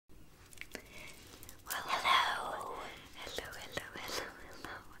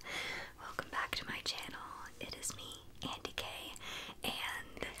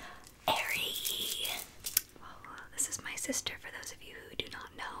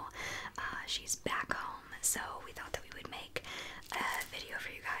she's back home, so we thought that we would make a video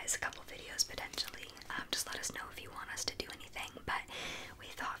for you guys, a couple videos potentially. Just let us know if you want us to do anything, but we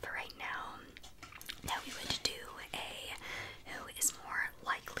thought for right now that we would do a who is more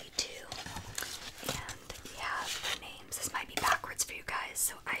likely to, and we have the names. This might be backwards for you guys,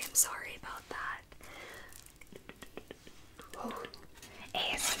 so I am sorry about that. Ooh,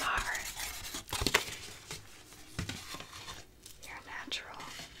 ASMR. You're natural.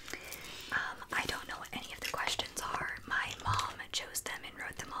 I don't know what any of the questions are. My mom chose them and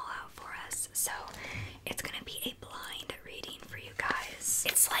wrote them all out for us, so it's gonna be a blind reading for you guys.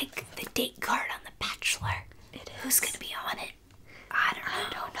 It's like the date card on The Bachelor. It is. Who's gonna be on it? I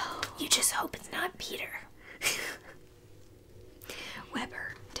don't know. You just hope it's not Peter.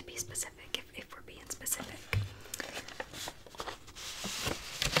 Weber, to be specific, if we're being specific.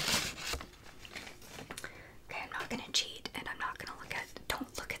 Okay, I'm not gonna cheat, and I'm not gonna look at.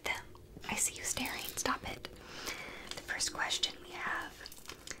 Don't look at them. I see you staring. Stop it. The first question we have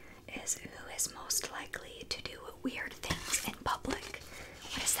is, who is most likely to do weird things in public?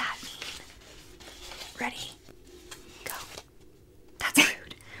 What does that mean? Ready? Go. That's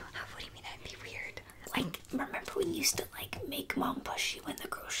rude. What do you mean that'd be weird? Like, remember when you used to, like, make mom push you in the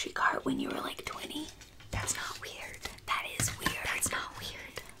grocery cart when you were, like, 20? That's not weird. That is weird. That's not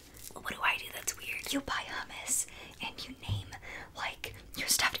weird. What do I do that's weird? You buy hummus and you name, like, your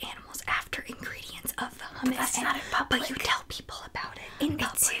stuffed animals after ingredients of the hummus. That's not in public. But you tell people about it in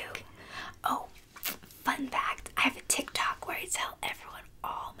public. Oh, fun fact. I have a TikTok where I tell everyone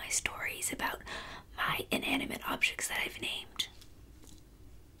all my stories about my inanimate objects that I've named.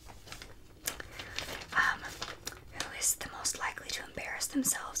 Who is the most likely to embarrass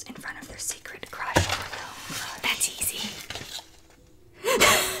themselves in front of their secret crush or no crush? That's easy.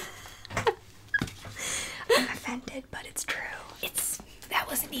 I'm offended, but it's true. That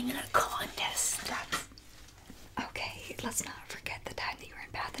wasn't even a contest. That's okay. Let's not forget the time that you were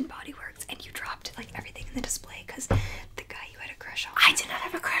in Bath and Body Works and you dropped like everything in the display because the guy you had a crush on. I did not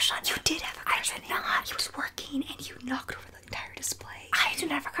have a crush on him. You did have a crush I on did him. not. He was working and you knocked over the entire display. I do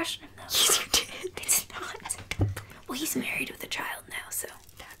not have a crush on him though. Yes, you did. I did not. Well, he's married with a child now, so.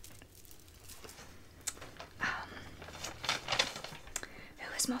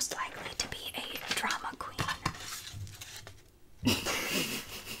 Who is most likely to be a drama queen? I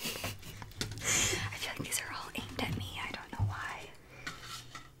feel like these are all aimed at me. I don't know why.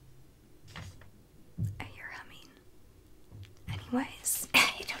 I hear humming. Anyways,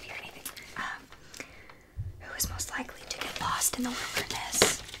 I don't hear anything. Who is most likely to get lost in the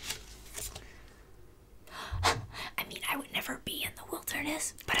wilderness? I mean, I would never be in the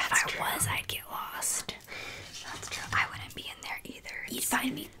wilderness, but if I was, I'd get lost. That's true. I wouldn't be in there either. You'd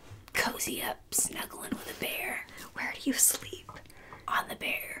find me cozy up, snuggling with a bear. Where do you sleep? On the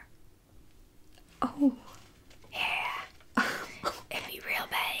bear. Oh. Yeah. It'd be real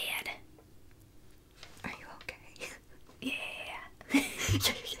bad. Are you okay? Yeah.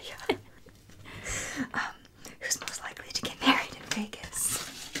 Yeah. Who's most likely to get married in Vegas?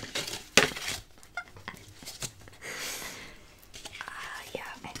 Yeah,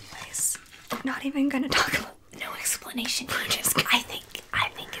 anyways. I'm not even gonna talk about. No explanation. I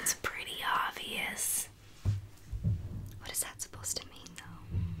think it's pretty obvious. What is that supposed to mean,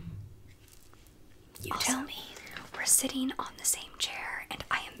 though? You tell me. We're sitting on the same chair, and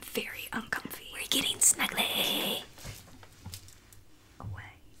I am very uncomfy. We're getting snuggly.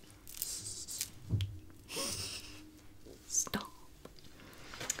 Away. Stop.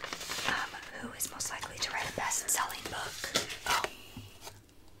 Who is most likely to write a best-selling book?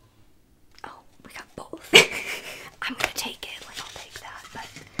 Oh, we got both. I'm gonna take it. Like, I'll take that, but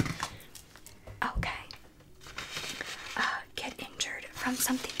okay. Get injured from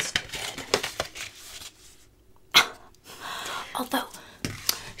something stupid. Although,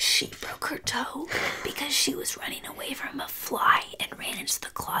 she broke her toe because she was running away from a fly and ran into the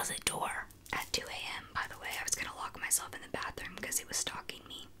closet door. At 2 a.m., by the way, I was gonna lock myself in the bathroom because it was stalking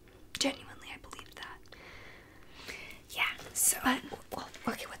me. Genuinely, I believed that. Yeah, so. But, well,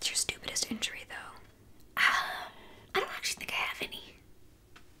 okay, what's your stupidest injury, though? I don't actually think I have any.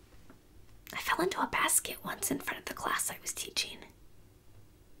 I fell into a basket once in front of the class I was teaching.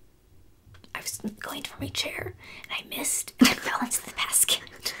 I was going for my chair, and I missed, and I fell into the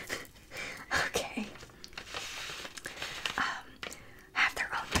basket. Okay. Have their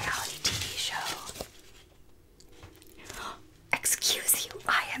own reality TV show. Excuse you,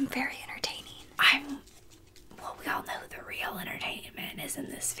 I am very entertaining. Well, we all know who the real entertainment is in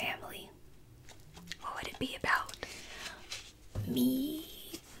this family. What would it be about? Me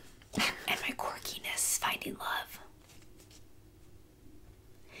and my quirkiness finding love.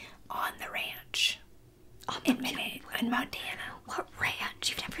 On the ranch. in Montana. What ranch?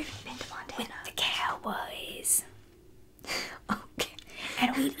 You've never even been to Montana. With the cowboys. Okay.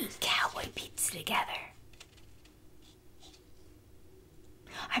 And we'd eat cowboy pizza together.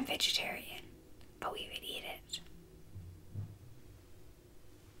 I'm vegetarian, but we would eat it.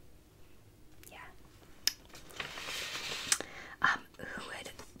 Yeah. Who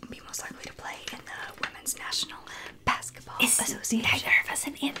would be most likely to play in the Women's National Basketball Is Association? neither of us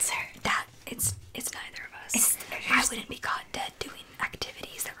an answer. It's neither of us. I wouldn't be caught dead doing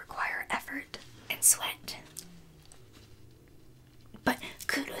activities that require effort and sweat. But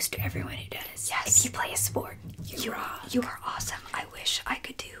kudos to everyone who does. Yes. If you play a sport, you are awesome. I wish I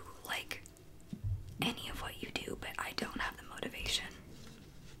could do like any of what you do, but I don't have the motivation.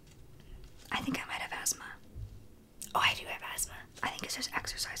 I think I might have asthma. Oh, I do have asthma. I think it's just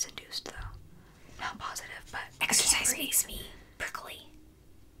exercise induced though. Not positive, but exercise makes me prickly.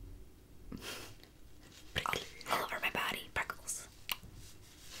 All over my body, prickles.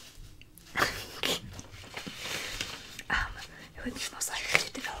 Who would be most likely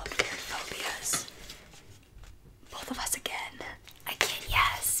to develop weird phobias? Both of us again. Again,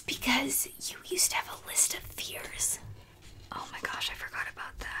 yes, because you used to have a list of fears. Oh my gosh, I forgot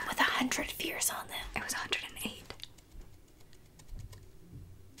about that. With 100 fears on them. It was 108.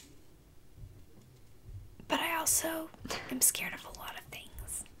 But I also am scared of a lot of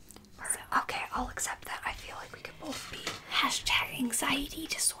things. So. Okay, I'll accept that. I feel like we could both be. # anxiety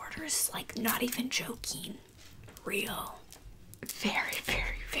disorders, like not even joking. Real. Very,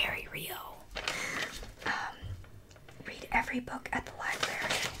 very, very real. Read every book at the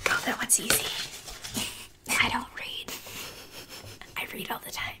library. Oh, that one's easy. I don't read. I read all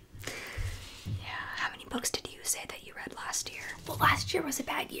the time. Yeah. How many books did you say that you read last year? Well, last year was a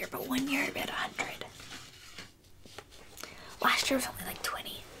bad year, but one year I read 100. Last year was only like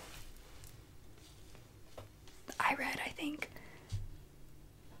 20. I read, I think.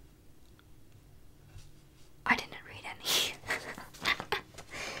 I didn't read any.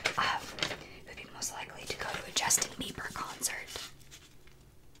 Would be most likely to go to a Justin Bieber concert.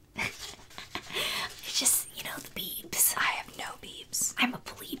 It's just, you know, the Biebs. I have no Biebs. I'm a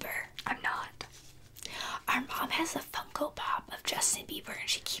believer. I'm not. Our mom has a Funko Pop of Justin Bieber, and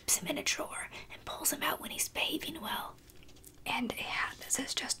she keeps him in a drawer and pulls him out when he's behaving well. And a hat that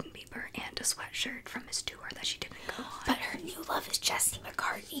says Justin Bieber and a sweatshirt from his tour that she didn't go on. But her new love is Jesse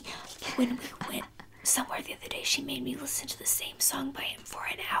McCartney. When we went somewhere the other day, she made me listen to the same song by him for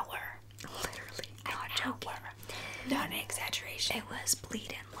an hour. Literally, not joking. Not an exaggeration. It was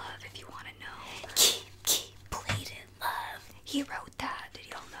Bleed in Love, if you want to know. Keep bleeding love. He wrote that. Did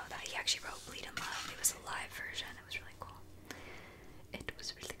you all know that? He actually wrote Bleed in Love. It was a live version. It was really cool. It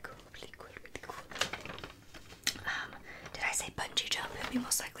was really cool, really cool, really cool. Did I say bungee jump? Who'd be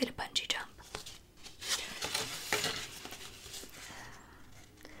most likely to bungee jump?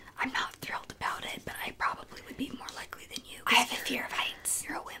 I'm not thrilled about it, but I probably would be more likely than you. I have a fear of heights.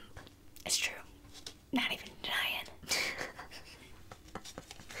 You're a wimp. It's true. Not even denying.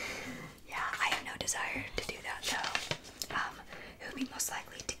 Yeah, I have no desire to do that though. Who would be most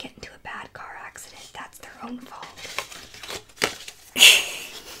likely to get into a bad car accident? That's their own fault.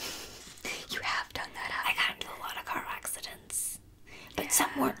 You have done that, I got into a lot of car accidents. But some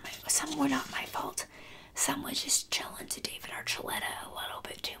were not my fault. Some was just chilling to David Archuleta a little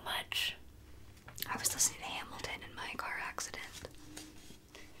bit too much. I was listening to Hamilton in my car accident.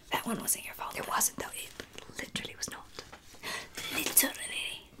 That one wasn't your fault. It wasn't though. It literally was not.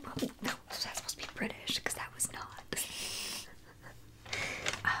 Literally. Well, no, that's supposed to be British because that was not.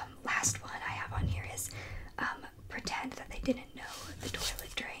 Last one I have on here is pretend that they didn't know the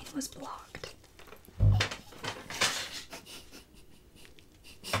toilet drain was blocked.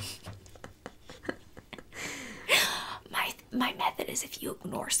 My method is if you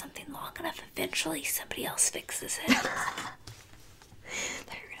ignore something long enough, eventually somebody else fixes it. I thought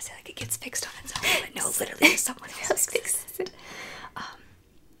you were gonna say like it gets fixed on its own, but no, literally someone else fixes it.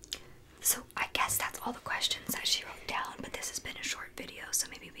 So I guess that's all the questions that she wrote down, but this has been a short video, so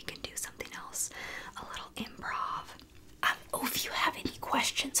maybe we can do something else, a little improv. Oh, if you have any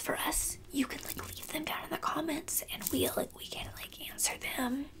questions for us, you can like leave them down in the comments, and we can answer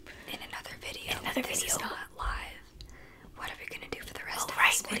them In another video. This is not live. What are we gonna do for the rest of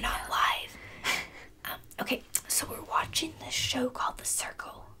right, this video? we're not live. Okay, so we're watching this show called The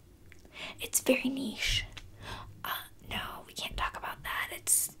Circle. It's very niche. No, we can't talk about that.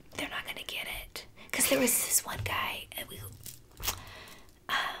 They're not gonna get it. Because there was this one guy, and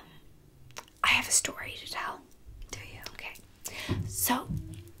I have a story to tell. Do you? Okay. So,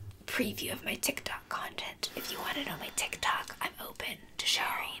 preview of my TikTok content. If you want to know my TikTok, I'm open to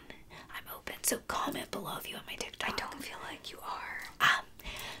sharing. I'm open. So comment below below of you on my TikTok. I don't feel like you are.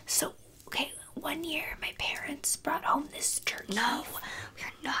 So, okay, one year my parents brought home this turkey. No, we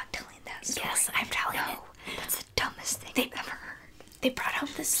are not telling that story. Yes, I'm telling it. That's the dumbest thing I've ever heard. They brought home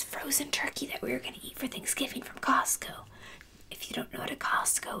this frozen turkey that we were going to eat for Thanksgiving from Costco. If you don't know what a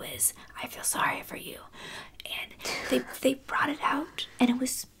Costco is, I feel sorry for you. And they brought it out, and it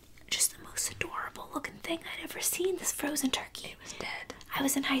was just the most adorable looking thing I'd ever seen, this frozen turkey. It was dead. I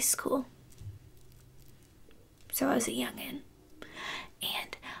was in high school, so I was a youngin'.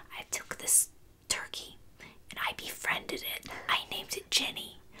 And I took this turkey, and I befriended it. I named it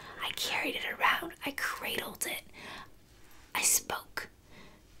Jenny. I carried it around. I cradled it. I spoke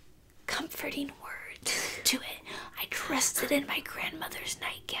comforting words to it. I dressed it in my grandmother's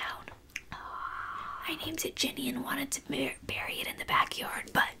nightgown. I named it Jenny and wanted to bury it in the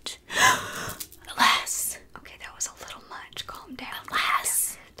backyard, but alas. Okay, that was a little much. Calm down.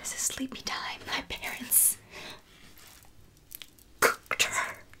 Alas. This is sleepy time. My parents cooked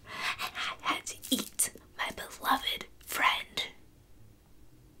her, and I had to eat my beloved friend.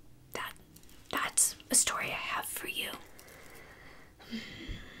 That's a story I have for you. Very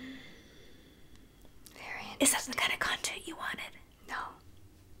interesting. Is that the kind of content you wanted? No.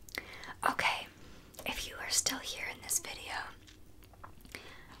 Okay, if you are still here in this video,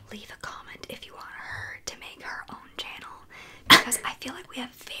 leave a comment if you want her to make her own channel, because I feel like we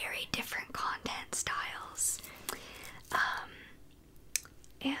have very different content styles.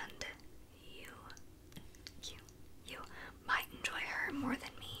 And you might enjoy her more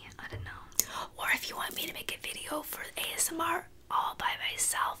than me. I don't know. Or if you want me to make a video for ASMR all by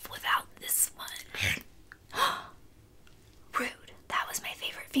myself without this one. Rude. That was my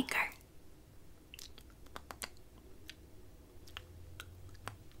favorite finger.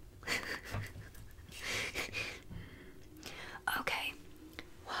 Okay,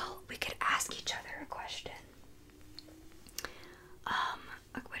 well, we could ask each other a question.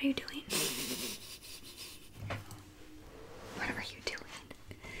 Like, what are you doing? What are you doing?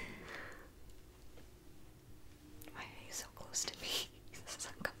 Why are you so close to me? This is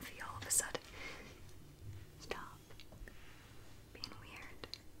uncomfy all of a sudden. Stop being weird.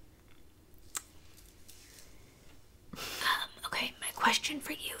 Okay, my question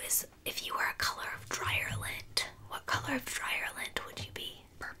for you is, if you were a color of dryer lint, what color of dryer lint would you be?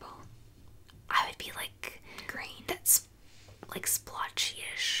 Purple. I would be like Green. that's like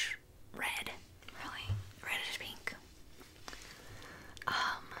splotchy-ish red. Really? Reddish pink.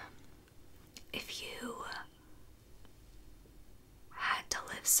 If you had to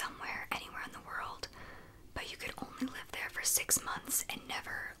live somewhere, anywhere in the world, but you could only live there for 6 months and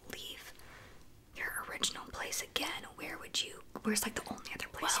never leave your original place again, where's like the only other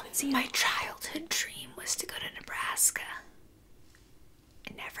place you would see? My childhood dream was to go to Nebraska.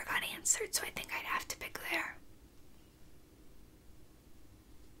 It never got answered, so I think I'd have to pick there.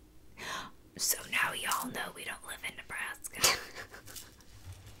 So now y'all know we don't live in Nebraska.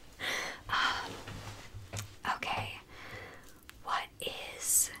 Okay. What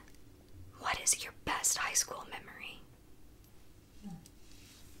is your best high school memory?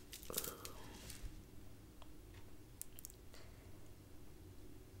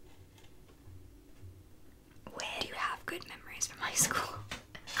 Do you have good memories from high school?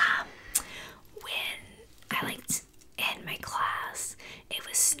 When I liked in my class, it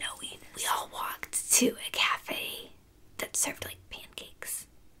was snowing. We all walked to a cafe that served like pancakes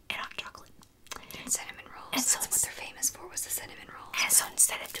and hot chocolate. And cinnamon rolls. And so That's what they're famous for, was the cinnamon rolls. And so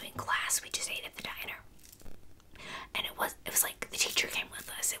instead of doing class, we just ate at the diner. And it was like the teacher came with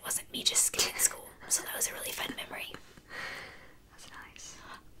us. It wasn't me just skipping school. So that was a really fun memory. That's nice.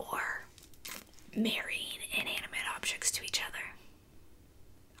 Or marrying inanimate objects to each other.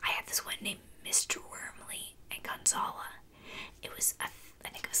 I had this one named Mr. Wormley and Gonzala. I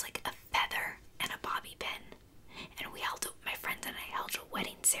think it was like a feather and a bobby pin. And my friend and I held a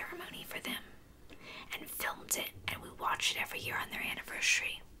wedding ceremony for them and filmed it, and we watched it every year on their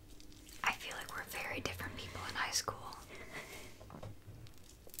anniversary. I feel like we're very different people in high school.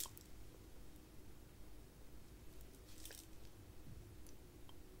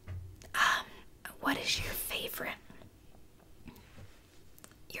 What is your favorite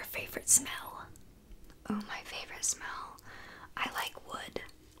smell? Oh, my favorite smell. I like wood.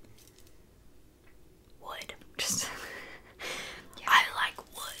 Wood. Just yeah. I like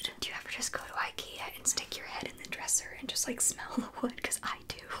wood. Do you ever just go to IKEA and stick your head in the dresser and just like smell the wood? Because I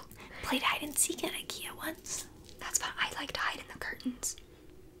do. Played hide and seek at IKEA once. That's fun. I like to hide in the curtains.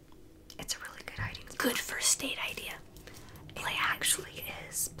 It's a really good hiding spot. Good first date idea. It actually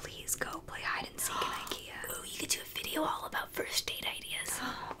is. Please go play hide and seek in IKEA. Ooh, you could do a video all about first date ideas.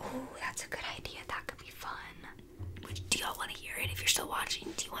 Oh, that's a good idea. That could be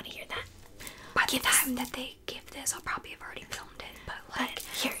time that they give this, I'll probably have already filmed it. But like,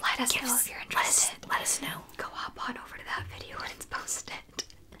 here, let us know if you're interested. Let us know. Go hop on over to that video when it's posted.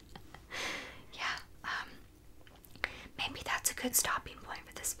 Yeah. Maybe that's a good stopping point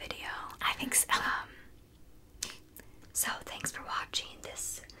for this video. I think so. So thanks for watching.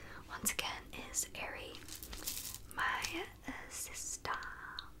 This once again is Ari, my sister.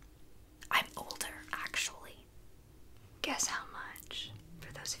 I'm older, actually. Guess how much?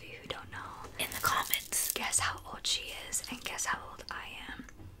 For those of you who don't know, In the comments. guess how old she is, and guess how